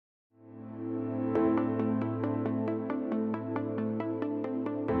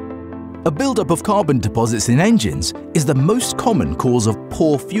A buildup of carbon deposits in engines is the most common cause of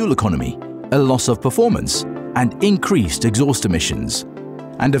poor fuel economy, a loss of performance, and increased exhaust emissions.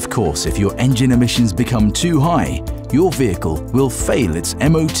 And of course, if your engine emissions become too high, your vehicle will fail its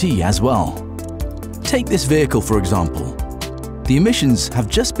MOT as well. Take this vehicle for example. The emissions have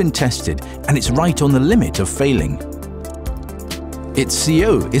just been tested and it's right on the limit of failing. Its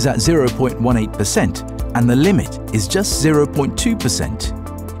CO is at 0.18% and the limit is just 0.2%.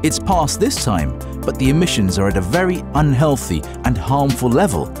 It's passed this time, but the emissions are at a very unhealthy and harmful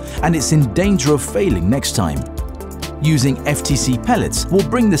level and it's in danger of failing next time. Using FTC pellets will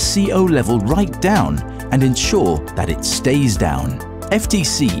bring the CO level right down and ensure that it stays down.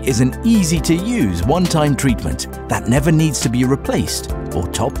 FTC is an easy-to-use one-time treatment that never needs to be replaced or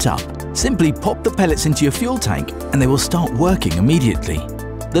topped up. Simply pop the pellets into your fuel tank and they will start working immediately.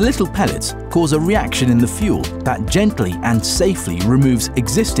 The little pellets cause a reaction in the fuel that gently and safely removes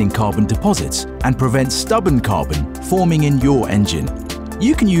existing carbon deposits and prevents stubborn carbon forming in your engine.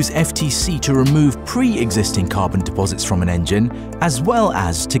 You can use FTC to remove pre-existing carbon deposits from an engine, as well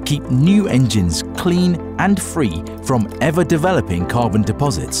as to keep new engines clean and free from ever-developing carbon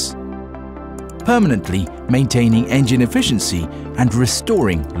deposits, permanently maintaining engine efficiency and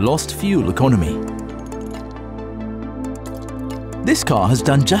restoring lost fuel economy. This car has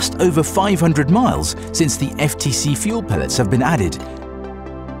done just over 500 miles since the FTC fuel pellets have been added,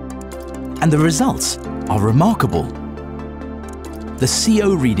 and the results are remarkable. The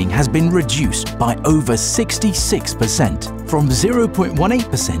CO reading has been reduced by over 66%, from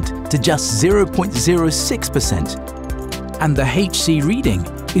 0.18% to just 0.06%, and the HC reading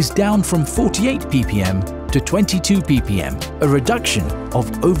is down from 48 ppm to 22 ppm, a reduction of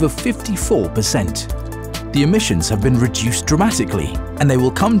over 54%. The emissions have been reduced dramatically, and they will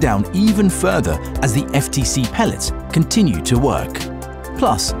come down even further as the FTC pellets continue to work.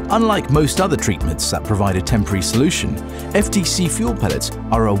 Plus, unlike most other treatments that provide a temporary solution, FTC fuel pellets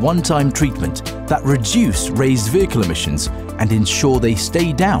are a one-time treatment that reduce raised vehicle emissions and ensure they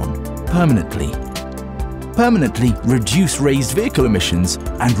stay down permanently. Permanently reduce raised vehicle emissions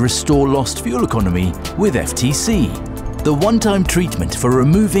and restore lost fuel economy with FTC, the one-time treatment for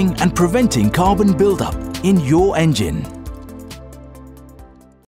removing and preventing carbon buildup in your engine.